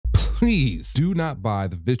please do not buy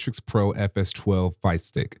the Victrix Pro FS-12 fight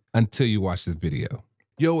stick until you watch this video.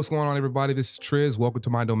 Yo, what's going on, everybody? This is Triz. Welcome to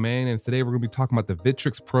my domain, and today we're gonna be talking about the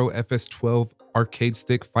Victrix Pro FS-12 arcade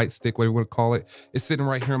stick, fight stick, whatever you want to call it. It's sitting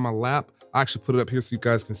right here in my lap. I actually put it up here so you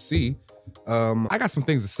guys can see. I got some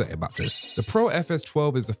things to say about this. The Pro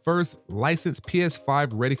FS-12 is the first licensed PS5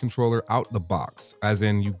 ready controller out the box. As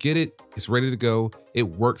in, you get it, it's ready to go, it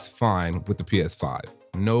works fine with the PS5.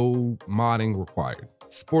 No modding required.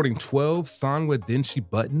 Sporting 12 Sanwa Denshi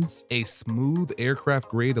buttons, a smooth aircraft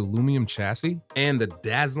grade aluminum chassis, and the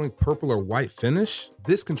dazzling purple or white finish,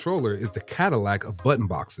 this controller is the Cadillac of button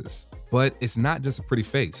boxes. But it's not just a pretty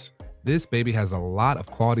face. This baby has a lot of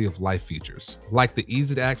quality of life features, like the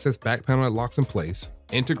easy to access back panel that locks in place,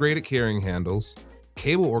 integrated carrying handles,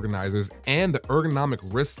 cable organizers, and the ergonomic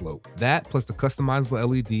wrist slope. That plus the customizable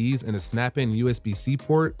LEDs and the snap-in USB-C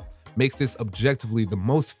port makes this objectively the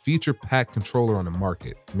most feature-packed controller on the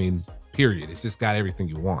market. I mean, period. It's just got everything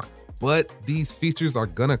you want. But these features are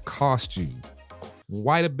gonna cost you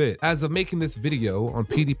quite a bit. As of making this video on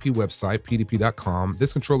PDP website, pdp.com,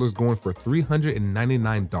 this controller is going for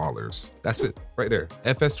 $399. That's it, right there.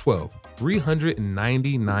 FS-12,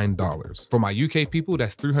 $399. For my UK people,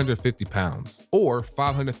 that's 350 pounds, or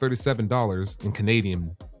 $537 in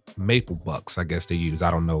Canadian maple bucks, I guess they use.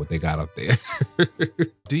 I don't know what they got up there.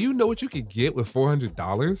 Do you know what you could get with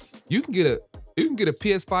 $400? You can get a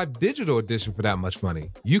PS5 digital edition for that much money.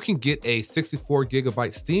 You can get a 64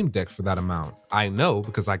 gigabyte Steam Deck for that amount. I know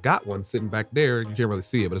because I got one sitting back there. You can't really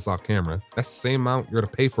see it, but it's off camera. That's the same amount you're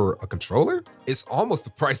gonna pay for a controller? It's almost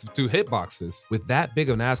the price of 2 hitboxes. With that big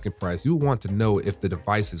of an asking price, you want to know if the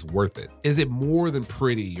device is worth it. Is it more than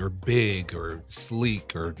pretty or big or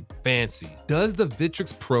sleek or fancy? Does the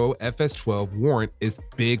Victrix Pro FS-12 warrant its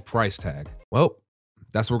big price tag? Well,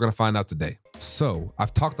 that's what we're gonna find out today. So,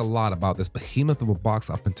 I've talked a lot about this behemoth of a box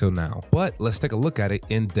up until now, but let's take a look at it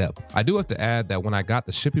in depth. I do have to add that when I got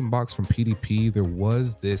the shipping box from PDP, there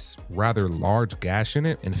was this rather large gash in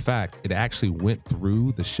it. In fact, it actually went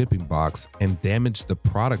through the shipping box and damaged the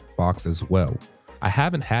product box as well. I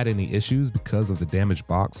haven't had any issues because of the damaged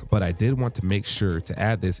box, but I did want to make sure to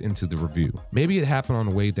add this into the review. Maybe it happened on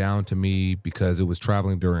the way down to me because it was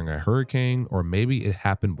traveling during a hurricane, or maybe it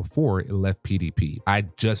happened before it left PDP. I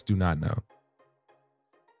just do not know.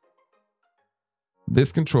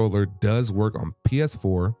 This controller does work on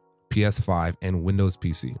PS4, PS5, and Windows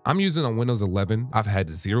PC. I'm using on Windows 11. I've had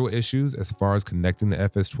 0 issues as far as connecting the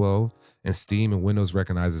FS-12, and Steam and Windows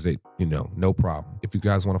recognizes it, no problem. If you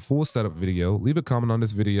guys want a full setup video, leave a comment on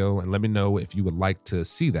this video and let me know if you would like to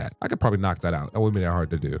see that. I could probably knock that out. That wouldn't be that hard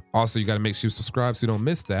to do. Also, you gotta make sure you subscribe so you don't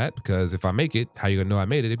miss that, because if I make it, how you gonna know I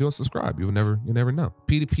made it if you don't subscribe? You'll never know.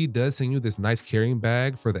 PDP does send you this nice carrying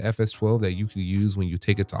bag for the FS-12 that you can use when you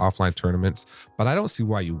take it to offline tournaments, but I don't see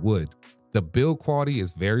why you would. The build quality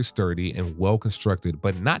is very sturdy and well constructed,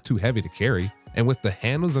 but not too heavy to carry. And with the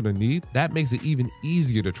handles underneath, that makes it even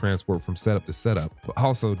easier to transport from setup to setup. But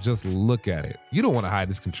also, just look at it. You don't want to hide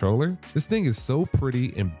this controller. This thing is so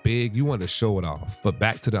pretty and big, you want to show it off. But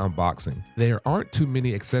back to the unboxing. There aren't too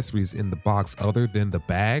many accessories in the box other than the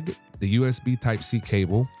bag, the USB Type-C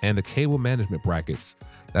cable, and the cable management brackets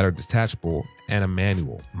that are detachable, and a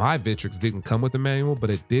manual. My Victrix didn't come with a manual, but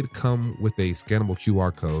it did come with a scannable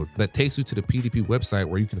QR code that takes you to the PDP website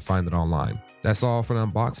where you can find it online. That's all for the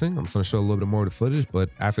unboxing. I'm just gonna show a little bit more of the footage, but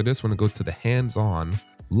after this, we're gonna go to the hands-on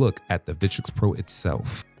look at the Victrix Pro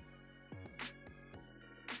itself.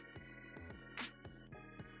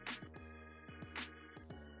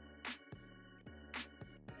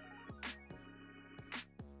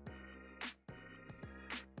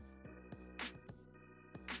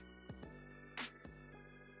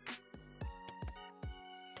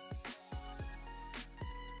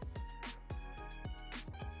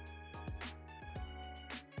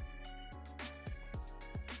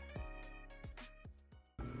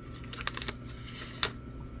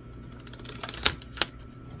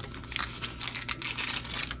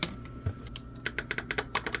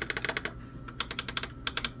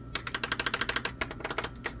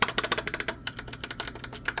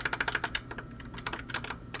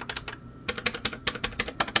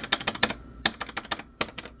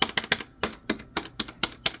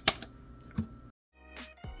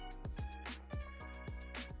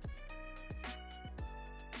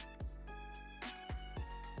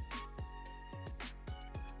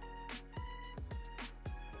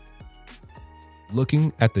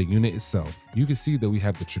 looking at the unit itself, you can see that we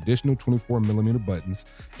have the traditional 24mm buttons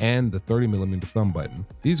and the 30mm thumb button.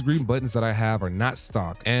 These green buttons that I have are not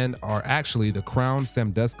stock and are actually the Crown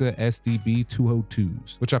Samdeska SDB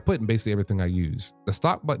 202s, which I put in basically everything I use. The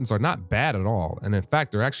stock buttons are not bad at all, and in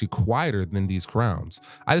fact, they're actually quieter than these crowns.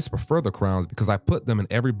 I just prefer the crowns because I put them in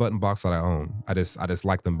every button box that I own. I just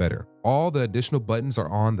like them better. All the additional buttons are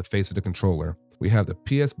on the face of the controller. We have the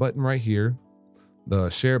PS button right here.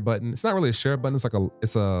 The share button, it's not really a share button,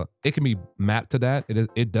 it can be mapped to that.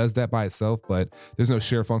 It does that by itself, but there's no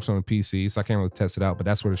share function on PC, so I can't really test it out, but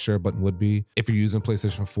that's where the share button would be if you're using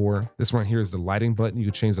PlayStation 4. This one here is the lighting button. You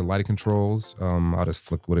can change the lighting controls. I'll just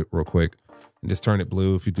flick with it real quick and just turn it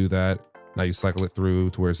blue. If you do that, now you cycle it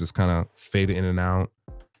through to where it's just kind of faded in and out.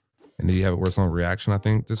 And then you have it where it's on reaction, I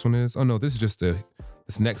think this one is. Oh no, this is just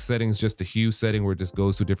this next setting is just the hue setting where it just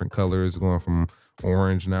goes to different colors, going from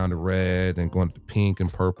orange now to red and going to pink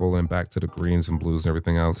and purple and back to the greens and blues and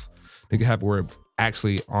everything else. Then you have where it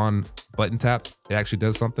actually on button tap, it actually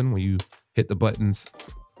does something. When you hit the buttons,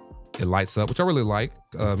 it lights up, which I really like.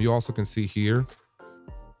 You also can see here,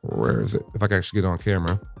 where is it? If I can actually get it on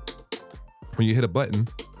camera, when you hit a button,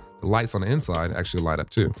 the lights on the inside actually light up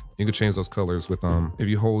too. You can change those colors with, if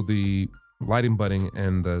you hold the lighting button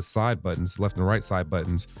and the side buttons, left and right side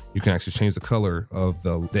buttons, you can actually change the color of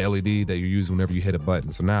the LED that you use whenever you hit a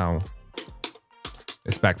button. So now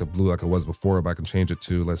it's back to blue like it was before, but I can change it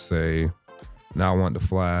to, let's say, now I want to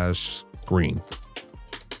flash green.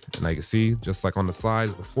 And now you can see, just like on the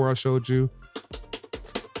sides before I showed you,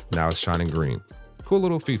 now it's shining green. Cool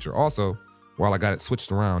little feature. Also, while I got it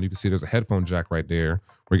switched around, you can see there's a headphone jack right there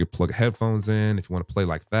where you can plug headphones in if you want to play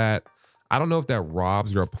like that. I don't know if that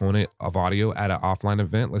robs your opponent of audio at an offline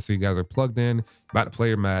event. Let's say you guys are plugged in, about to play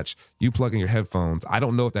your match, you plug in your headphones. I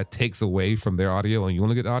don't know if that takes away from their audio and you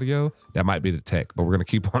only get audio. That might be the tech, but we're gonna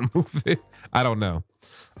keep on moving. I don't know.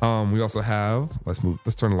 We also have, let's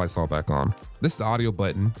turn the lights all back on. This is the audio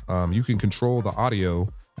button. You can control the audio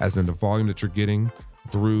as in the volume that you're getting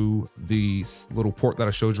through the little port that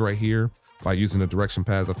I showed you right here by using the direction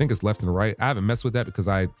pads. I think it's left and right. I haven't messed with that because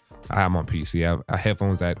I'm on PC. I have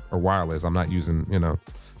headphones that are wireless. I'm not using,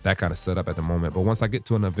 that kind of setup at the moment. But once I get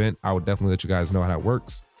to an event, I would definitely let you guys know how that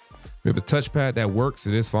works. We have a touchpad that works.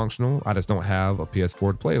 It is functional. I just don't have a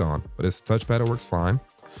PS4 to play it on, but it's a touchpad that works fine.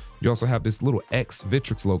 You also have this little X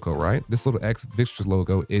Victrix logo, right? This little X Victrix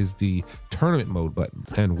logo is the tournament mode button.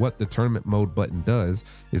 And what the tournament mode button does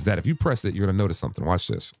is that if you press it, you're gonna notice something. Watch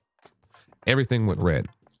this. Everything went red.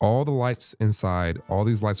 All the lights inside, all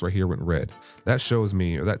these lights right here went red. That shows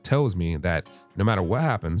me, or that tells me that no matter what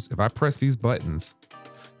happens, if I press these buttons,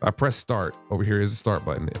 if I press start, over here is the start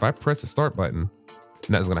button. If I press the start button,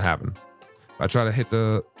 nothing's gonna happen. If I try to hit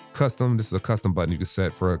the custom, this is a custom button you can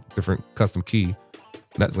set for a different custom key,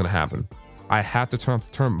 nothing's gonna happen. I have to turn off the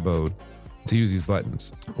tournament mode to use these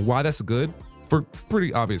buttons. Why that's good? For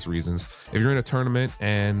pretty obvious reasons. If you're in a tournament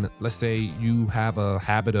and let's say you have a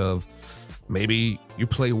habit of, maybe you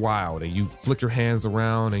play wild and you flick your hands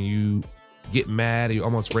around and you get mad and you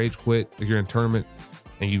almost rage quit. If you're in a tournament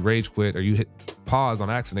and you rage quit or you hit pause on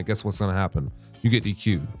accident, guess what's gonna happen? You get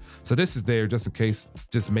DQ'd. So this is there just in case,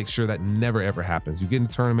 just make sure that never ever happens. You get in a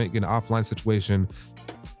tournament, get in an offline situation,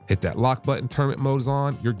 hit that lock button, tournament mode is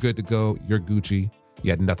on, you're good to go, you're Gucci,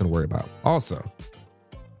 you got nothing to worry about. Also,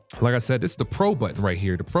 like I said, this is the Pro button right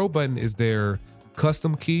here. The Pro button is their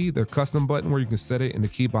custom key, their custom button where you can set it in the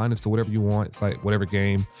key bindings to whatever you want. It's like whatever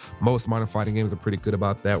game. Most modern fighting games are pretty good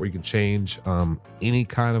about that, where you can change any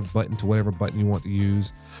kind of button to whatever button you want to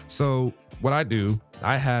use. So what I do,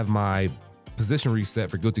 I have my position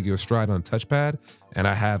reset for Guilty Gear Stride on touchpad, and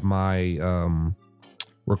I have my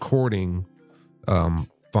recording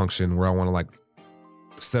function where I want to like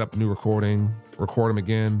set up a new recording, record them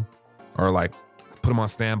again, or like put them on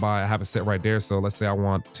standby. I have it set right there. So let's say I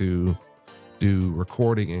want to do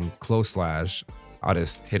recording in close slash, I'll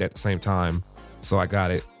just hit at the same time. So I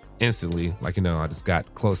got it instantly. Like, I just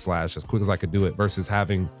got close slash as quick as I could do it versus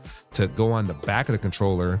having to go on the back of the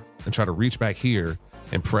controller and try to reach back here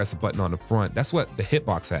and press a button on the front. That's what the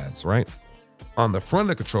hitbox has, right? On the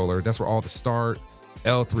front of the controller, that's where all the start,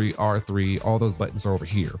 L3, R3, all those buttons are over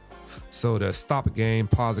here. So to stop a game,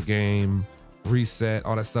 pause a game, reset,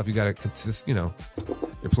 all that stuff, you gotta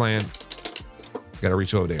you're playing, gotta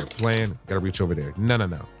reach over there. Playing, gotta reach over there. No,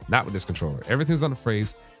 not with this controller. Everything's on the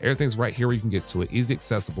face. Everything's right here where you can get to it. Easy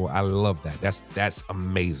accessible. I love that. That's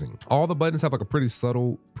amazing. All the buttons have like a pretty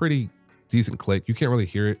subtle, pretty decent click. You can't really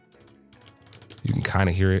hear it. You can kind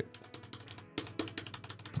of hear it.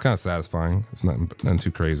 It's kind of satisfying. It's nothing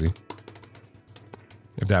too crazy.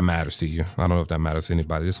 if that matters to you. I don't know if that matters to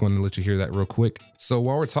anybody. Just wanted to let you hear that real quick. So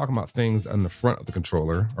while we're talking about things on the front of the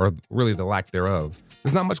controller, or really the lack thereof,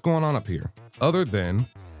 there's not much going on up here other than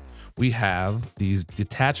we have these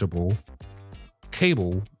detachable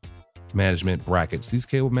cable management brackets. These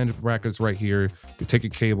cable management brackets right here, you take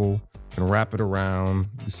your cable, can wrap it around.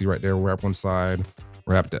 You see right there, wrap one side,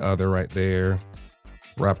 wrap the other right there,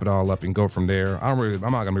 wrap it all up and go from there. I'm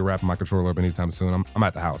not gonna be wrapping my controller up anytime soon. I'm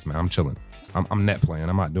at the house, man. I'm chilling. I'm net playing.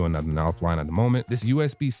 I'm not doing nothing offline at the moment. This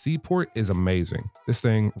USB-C port is amazing. This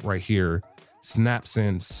thing right here snaps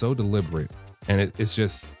in so deliberate, and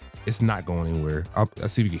it's not going anywhere. I'll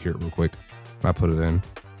see if you can hear it real quick when I put it in.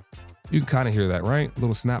 You can kind of hear that, right? A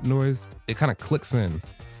little snap noise. It kind of clicks in,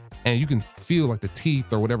 and you can feel like the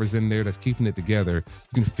teeth or whatever's in there that's keeping it together.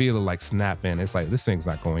 You can feel it like snap in. It's like, this thing's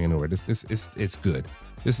not going anywhere. It's good.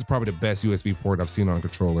 This is probably the best USB port I've seen on a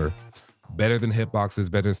controller. Better than Hitboxes,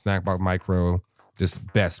 better than Snackbox Micro, just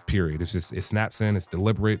best, period. It's just, it snaps in, it's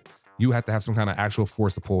deliberate. You have to have some kind of actual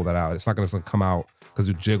force to pull that out. It's not gonna come out because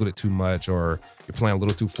you jiggled it too much or you're playing a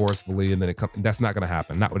little too forcefully and then that's not gonna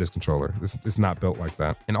happen. Not with this controller. It's not built like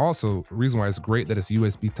that. And also, the reason why it's great that it's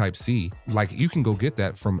USB Type-C, like you can go get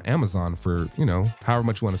that from Amazon for, you know, however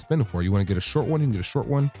much you wanna spend it for. You wanna get a short one, you can get a short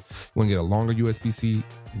one. You wanna get a longer USB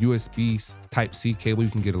Type-C cable, you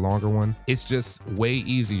can get a longer one. It's just way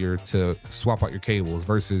easier to swap out your cables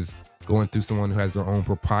versus going through someone who has their own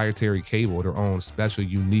proprietary cable, their own special,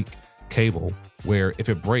 unique cable, where if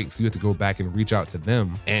it breaks, you have to go back and reach out to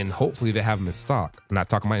them and hopefully they have them in stock. I'm not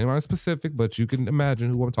talking about anyone specific, but you can imagine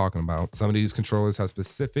who I'm talking about. Some of these controllers have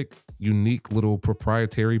specific, unique little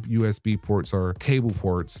proprietary USB ports or cable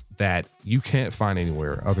ports that you can't find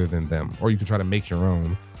anywhere other than them, or you can try to make your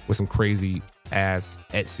own with some crazy ass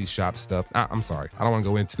Etsy shop stuff. I'm sorry, I don't want to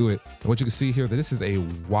go into it. And what you can see here, that this is a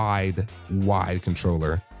wide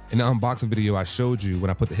controller. In the unboxing video, I showed you when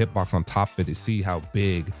I put the Hitbox on top of it to see how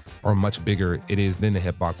big or much bigger it is than the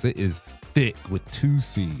Hitbox. It is thick with 2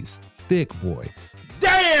 C's. Thick, boy.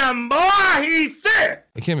 Damn, boy, he's thick.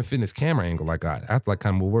 It can't even fit in this camera angle I got. I have to like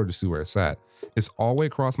kind of move over to see where it's at. It's all the way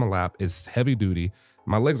across my lap. It's heavy duty.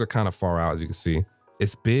 My legs are kind of far out, as you can see.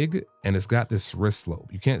 It's big and it's got this wrist slope.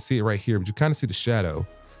 You can't see it right here, but you kind of see the shadow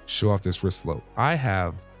show off this wrist slope. I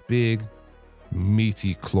have big,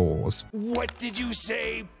 meaty claws. What did you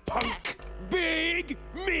say, punk? Big,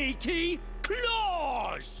 meaty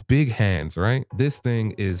claws. Big hands, right? This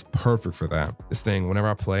thing is perfect for that. This thing, whenever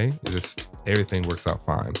I play, everything works out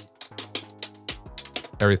fine.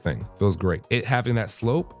 Everything feels great. It having that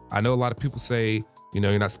slope, I know a lot of people say, you know,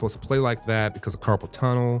 you're not supposed to play like that because of carpal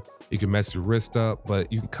tunnel. You can mess your wrist up, but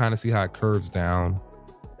you can kind of see how it curves down.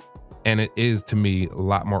 And it is, to me, a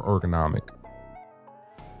lot more ergonomic.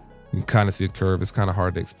 You can kind of see a curve. It's kind of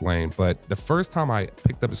hard to explain, but the first time I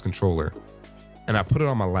picked up this controller and I put it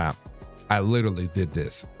on my lap, I literally did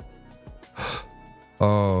this.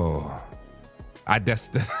 Oh, that's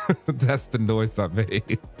the noise I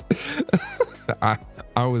made.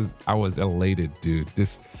 I was elated, dude.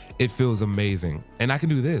 It feels amazing. And I can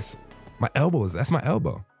do this. My elbows, that's my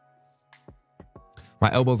elbow.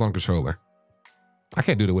 My elbow's on controller. I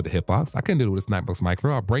can't do it with the Hitbox. I can't do it with a Snackbox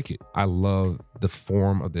Micro. I'll break it. I love the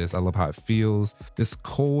form of this. I love how it feels. This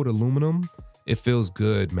cold aluminum, it feels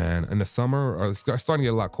good, man. In the summer, or it's starting to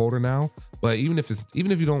get a lot colder now, but even if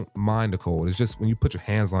you don't mind the cold, it's just when you put your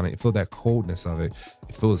hands on it, you feel that coldness of it.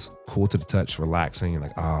 It feels cool to the touch, relaxing. You're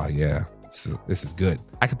like, ah, yeah, this is good.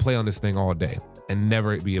 I could play on this thing all day and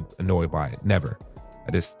never be annoyed by it, never.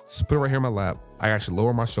 I just put it right here in my lap. I actually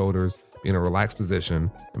lower my shoulders, be in a relaxed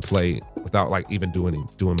position and play without like even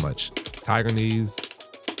doing much. Tiger knees,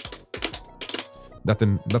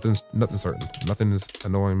 nothing's certain. Nothing is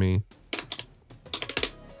annoying me.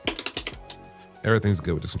 Everything's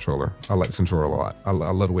good with this controller. I like this controller a lot. I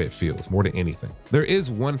love the way it feels more than anything. There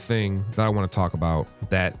is one thing that I want to talk about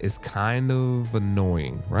that is kind of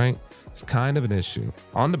annoying, right? It's kind of an issue.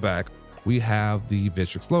 On the back, we have the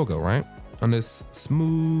Victrix logo, right? On this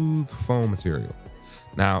smooth foam material.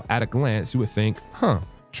 Now, at a glance, you would think, huh,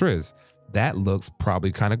 Triz, that looks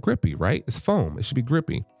probably kind of grippy, right? It's foam, it should be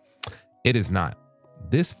grippy. It is not.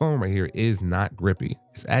 This foam right here is not grippy.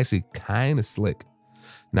 It's actually kind of slick.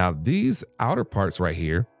 Now, these outer parts right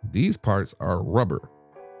here, these parts are rubber,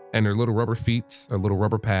 and they're little rubber feet or little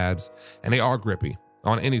rubber pads, and they are grippy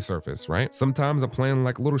on any surface, right? Sometimes I'm playing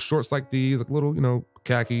like little shorts like these, like little, you know,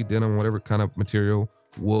 khaki, denim, whatever kind of material,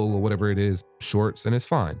 wool or whatever it is, shorts, and it's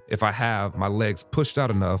fine. If I have my legs pushed out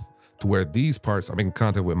enough to where these parts are making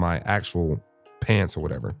contact with my actual pants or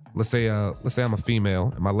whatever. Let's say I'm a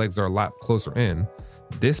female and my legs are a lot closer in.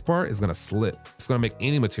 This part is gonna slip. It's gonna make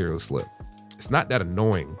any material slip. It's not that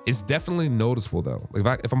annoying. It's definitely noticeable though.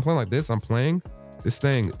 If I'm playing like this, this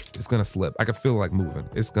thing is gonna slip. I can feel it like moving.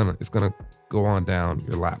 It's gonna go on down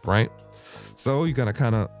your lap, right? So you gotta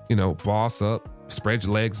kind of, you know, boss up, spread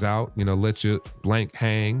your legs out, you know, let your blank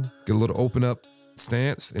hang, get a little open up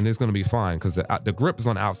stance, and it's gonna be fine because the grip is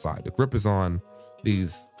on the outside. The grip is on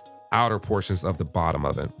these outer portions of the bottom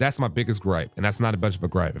of it. That's my biggest gripe, and that's not a bunch of a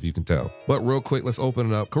gripe if you can tell. But real quick, let's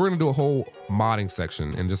open it up. We're gonna do a whole modding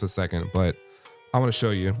section in just a second, but I wanna show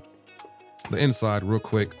you the inside real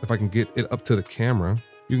quick. If I can get it up to the camera,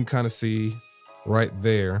 you can kind of see right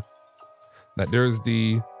there that there's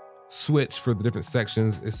the switch for the different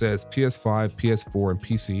sections. It says PS5, PS4, and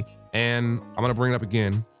PC. And I'm gonna bring it up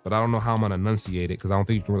again, but I don't know how I'm gonna enunciate it because I don't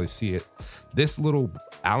think you can really see it. This little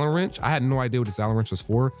Allen wrench, I had no idea what this Allen wrench was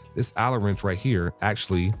for. This Allen wrench right here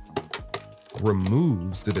actually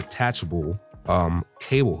removes the detachable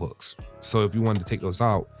cable hooks. So if you wanted to take those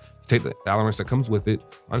out, take the Allen wrench that comes with it,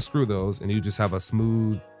 unscrew those, and you just have a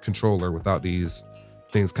smooth controller without these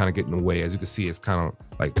things kind of getting in the way. As you can see, it's kind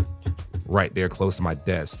of like right there close to my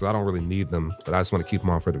desk, so I don't really need them, but I just want to keep them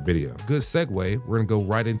on for the video. Good segue, we're gonna go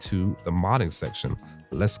right into the modding section.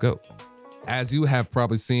 Let's go. As you have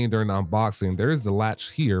probably seen during the unboxing, there is the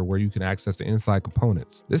latch here where you can access the inside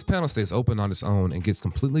components. This panel stays open on its own and gets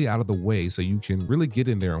completely out of the way so you can really get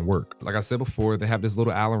in there and work. Like I said before, they have this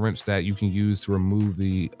little Allen wrench that you can use to remove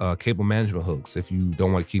the cable management hooks if you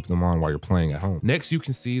don't want to keep them on while you're playing at home. Next, you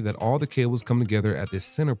can see that all the cables come together at this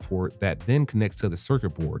center port that then connects to the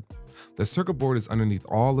circuit board. The circuit board is underneath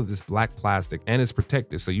all of this black plastic and is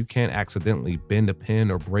protected so you can't accidentally bend a pin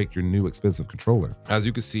or break your new expensive controller. As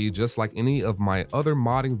you can see, just like any of my other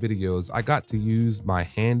modding videos, I got to use my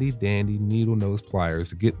handy dandy needle nose pliers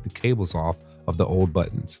to get the cables off of the old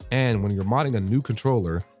buttons. And when you're modding a new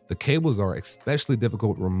controller, the cables are especially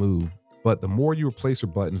difficult to remove, but the more you replace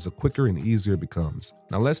your buttons, the quicker and easier it becomes.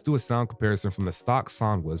 Now let's do a sound comparison from the stock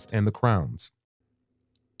Soundwas and the Crowns.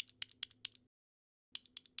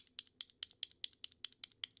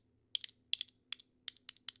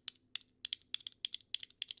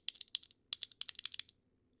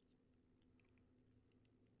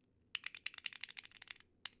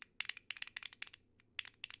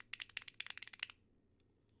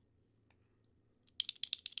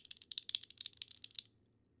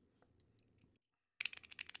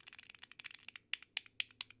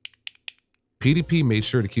 PDP made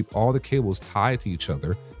sure to keep all the cables tied to each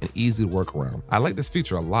other and easy to work around. I like this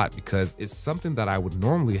feature a lot because it's something that I would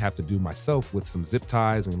normally have to do myself with some zip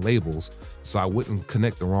ties and labels so I wouldn't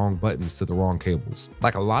connect the wrong buttons to the wrong cables.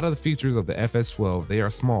 Like a lot of the features of the FS-12, they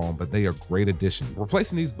are small, but they are great addition.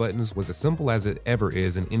 Replacing these buttons was as simple as it ever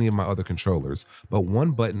is in any of my other controllers, but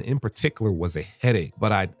one button in particular was a headache,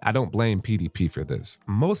 but I don't blame PDP for this.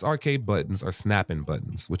 Most arcade buttons are snap-in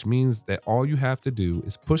buttons, which means that all you have to do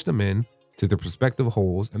is push them in to their respective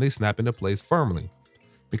holes and they snap into place firmly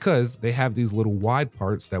because they have these little wide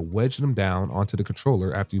parts that wedge them down onto the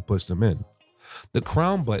controller after you push them in. The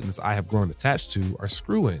crown buttons I have grown attached to are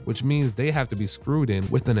screw-in, which means they have to be screwed in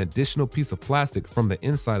with an additional piece of plastic from the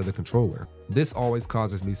inside of the controller. This always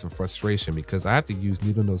causes me some frustration because I have to use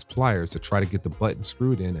needle nose pliers to try to get the button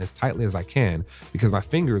screwed in as tightly as I can because my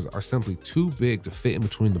fingers are simply too big to fit in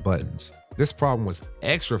between the buttons. This problem was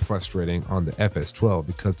extra frustrating on the FS-12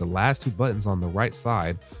 because the last two buttons on the right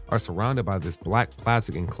side are surrounded by this black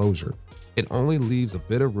plastic enclosure. It only leaves a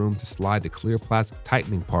bit of room to slide the clear plastic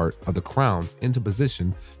tightening part of the crowns into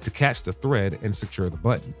position to catch the thread and secure the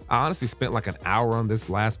button. I honestly spent like an hour on this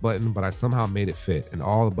last button, but I somehow made it fit and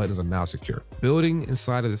all the buttons are now secure. Building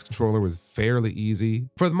inside of this controller was fairly easy.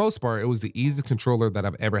 For the most part, it was the easiest controller that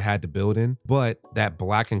I've ever had to build in, but that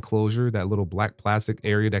black enclosure, that little black plastic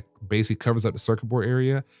area that basically covers up the circuit board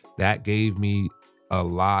area, that gave me a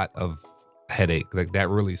lot of headache. Like that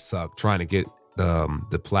really sucked trying to get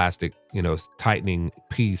the plastic, you know, tightening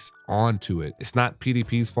piece onto it. It's not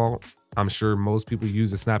PDP's fault. I'm sure most people use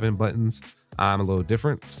the snap-in buttons. I'm a little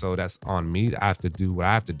different, so that's on me. I have to do what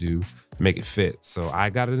I have to do to make it fit. So I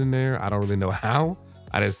got it in there. I don't really know how.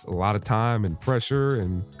 I just a lot of time and pressure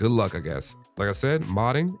and good luck, I guess. Like I said,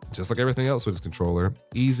 modding, just like everything else with this controller,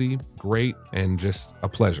 easy, great, and just a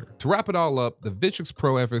pleasure. To wrap it all up, the Victrix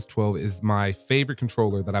Pro FS-12 is my favorite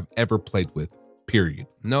controller that I've ever played with, period.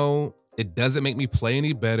 No, it doesn't make me play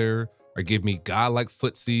any better or give me godlike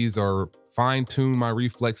footsies or fine-tune my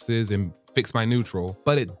reflexes and fix my neutral,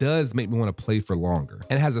 but it does make me want to play for longer.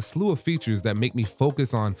 And it has a slew of features that make me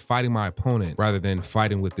focus on fighting my opponent rather than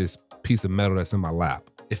fighting with this piece of metal that's in my lap.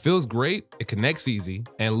 It feels great, it connects easy,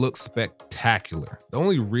 and looks spectacular. The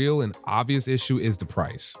only real and obvious issue is the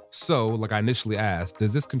price. So, like I initially asked,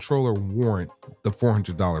 does this controller warrant the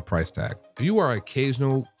 $400 price tag? If you are an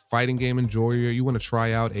occasional fighting game enjoyer, you want to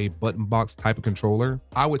try out a button box type of controller,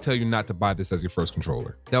 I would tell you not to buy this as your first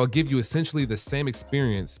controller. That will give you essentially the same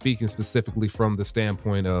experience, speaking specifically from the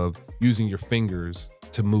standpoint of using your fingers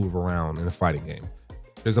to move around in a fighting game.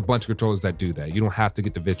 There's a bunch of controllers that do that. You don't have to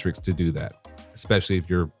get the Victrix to do that, especially if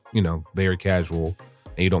you're, very casual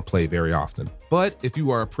and you don't play very often. But if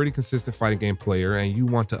you are a pretty consistent fighting game player and you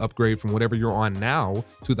want to upgrade from whatever you're on now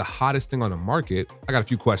to the hottest thing on the market, I got a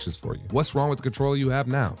few questions for you. What's wrong with the controller you have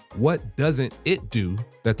now? What doesn't it do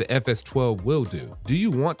that the FS-12 will do? Do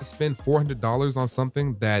you want to spend $400 on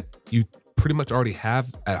something that you pretty much already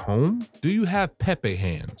have at home? Do you have Pepe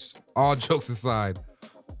hands? All jokes aside,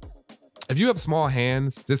 if you have small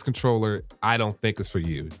hands, this controller, I don't think is for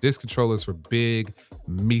you. This controller is for big,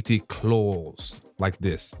 meaty claws like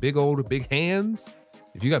this. Big hands.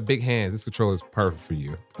 If you got big hands, this controller is perfect for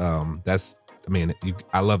you.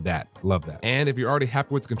 I love that, And if you're already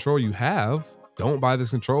happy with the controller you have, don't buy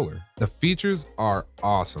this controller. The features are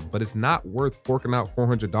awesome, but it's not worth forking out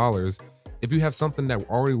 $400 if you have something that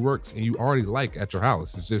already works and you already like at your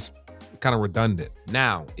house. It's just kind of redundant.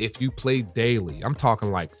 Now, if you play daily, I'm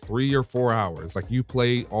talking like 3 or 4 hours, like you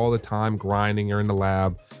play all the time grinding, you're in the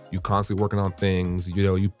lab, you constantly working on things,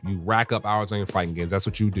 you rack up hours on your fighting games. That's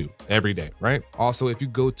what you do every day, right? Also, if you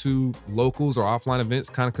go to locals or offline events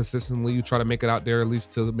kind of consistently, you try to make it out there at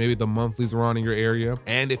least till maybe the monthlies around in your area.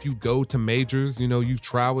 And if you go to majors, you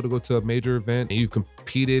travel to go to a major event and you've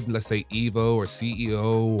competed, let's say Evo or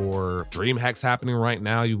CEO or DreamHack's happening right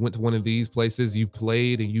now. You went to one of these places, you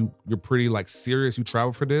played and you're pretty like serious, you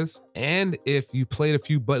travel for this. And if you played a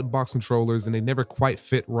few button box controllers and they never quite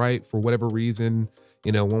fit right for whatever reason,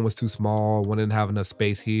 one was too small, one didn't have enough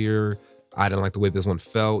space here, I didn't like the way this one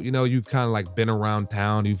felt. You've kind of like been around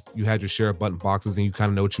town, you had your share of button boxes and you kind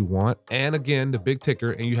of know what you want. And again, the big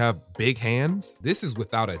ticker, and you have big hands, this is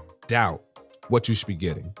without a doubt what you should be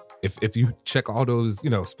getting. If you check all those,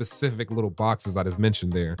 specific little boxes I just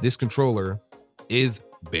mentioned there, this controller is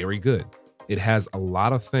very good. It has a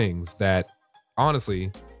lot of things that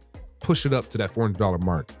honestly push it up to that $400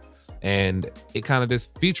 mark. And it kind of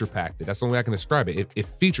just feature packed it. That's the only way I can describe it. It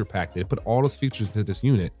feature packed it. It put all those features into this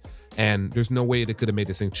unit. And there's no way they could have made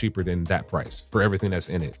this thing cheaper than that price for everything that's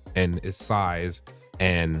in it and its size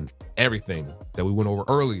and everything that we went over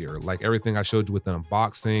earlier, like everything I showed you with the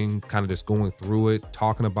unboxing, kind of just going through it,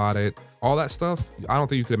 talking about it, all that stuff. I don't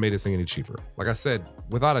think you could have made this thing any cheaper. Like I said,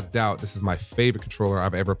 without a doubt, this is my favorite controller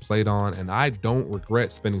I've ever played on, and I don't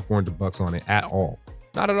regret spending $400 on it at all.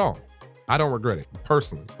 Not at all. I don't regret it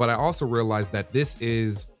personally, but I also realized that this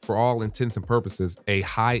is, for all intents and purposes, a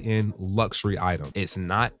high-end luxury item. It's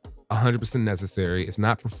not 100% necessary. It's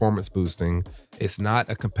not performance boosting. It's not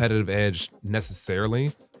a competitive edge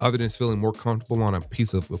necessarily, other than feeling more comfortable on a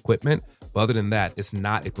piece of equipment. But other than that, it's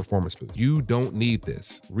not a performance boost. You don't need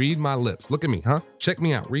this. Read my lips. Look at me, huh? Check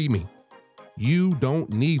me out. Read me. You don't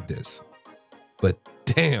need this. But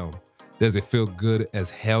damn, does it feel good as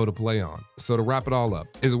hell to play on. So to wrap it all up,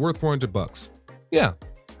 is it worth $400? Yeah,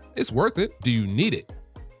 it's worth it. Do you need it?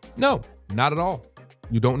 No, not at all.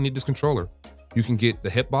 You don't need this controller. You can get the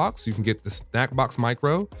Hitbox, you can get the Snackbox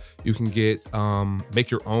Micro, you can get, make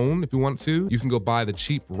your own if you want to. You can go buy the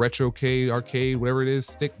cheap Retrocade, arcade, whatever it is,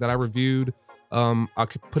 stick that I reviewed. I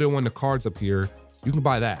could put it on the cards up here. You can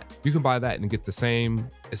buy that. You can buy that and get the same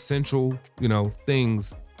essential,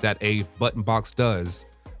 things that a button box does,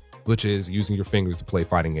 which is using your fingers to play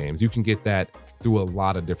fighting games. You can get that through a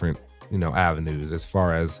lot of different, avenues as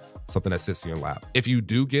far as something that sits in your lap. If you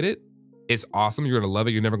do get it, it's awesome. You're gonna love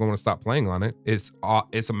it. You're never gonna stop playing on it. It's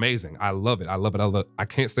amazing. I love it. I love it. I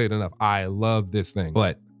can't say it enough. I love this thing,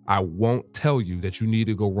 but I won't tell you that you need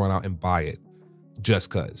to go run out and buy it just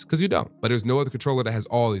because you don't. But there's no other controller that has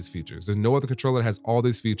all these features. There's no other controller that has all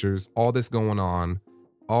these features, all this going on,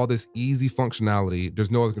 all this easy functionality.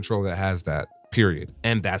 There's no other controller that has that, period.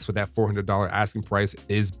 And that's what that $400 asking price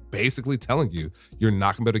is basically telling you. You're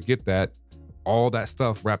not gonna be able to get that, all that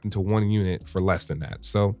stuff wrapped into one unit for less than that.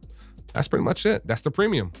 So that's pretty much it. That's the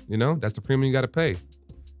premium, that's the premium you got to pay.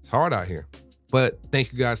 It's hard out here. But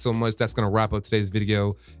thank you guys so much. That's going to wrap up today's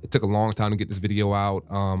video. It took a long time to get this video out.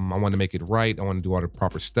 I wanted to make it right. I want to do all the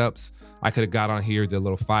proper steps. I could have got on here, did a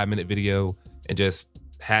little 5-minute video and just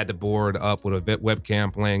had the board up with a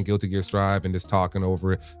webcam playing Guilty Gear Strive and just talking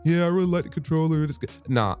over it. Yeah, I really like the controller.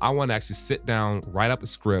 Nah, I want to actually sit down, write up a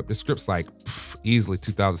script. The script's like easily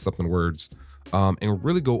 2,000 something words, and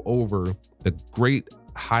really go over the great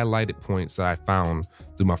highlighted points that I found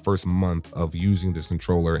through my first month of using this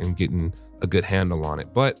controller and getting a good handle on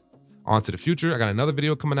it. But on to the future. I got another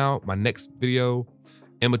video coming out. My next video,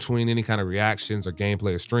 in between any kind of reactions or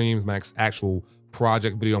gameplay or streams, my actual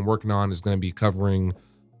project video I'm working on is going to be covering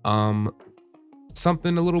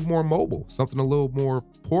something a little more mobile, something a little more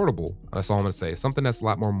portable. That's all I'm going to say. Something that's a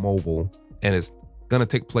lot more mobile and is going to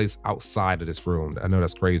take place outside of this room. I know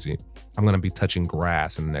that's crazy. I'm going to be touching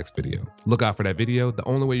grass in the next video. Look out for that video. The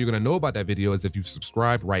only way you're going to know about that video is if you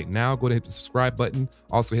subscribe right now. Go ahead and hit the subscribe button.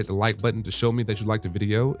 Also hit the like button to show me that you liked the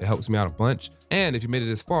video. It helps me out a bunch. And if you made it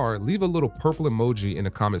this far, leave a little purple emoji in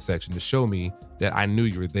the comment section to show me that I knew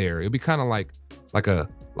you were there. It'll be kind of like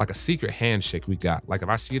a secret handshake we got. Like if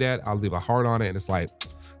I see that, I'll leave a heart on it and it's like,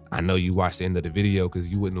 I know you watched the end of the video because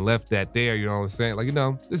you wouldn't have left that there, you know what I'm saying? Like, you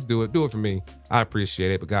know, just do it for me. I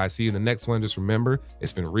appreciate it. But guys, see you in the next one. Just remember,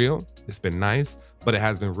 it's been real, it's been nice, but it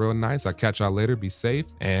has been real nice. I'll catch y'all later. Be safe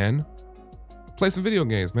and play some video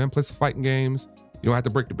games, man. Play some fighting games. You don't have to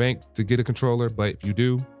break the bank to get a controller, but if you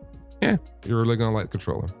do, yeah, you're really gonna like the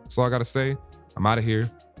controller. That's all I gotta say. I'm out of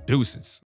here. Deuces.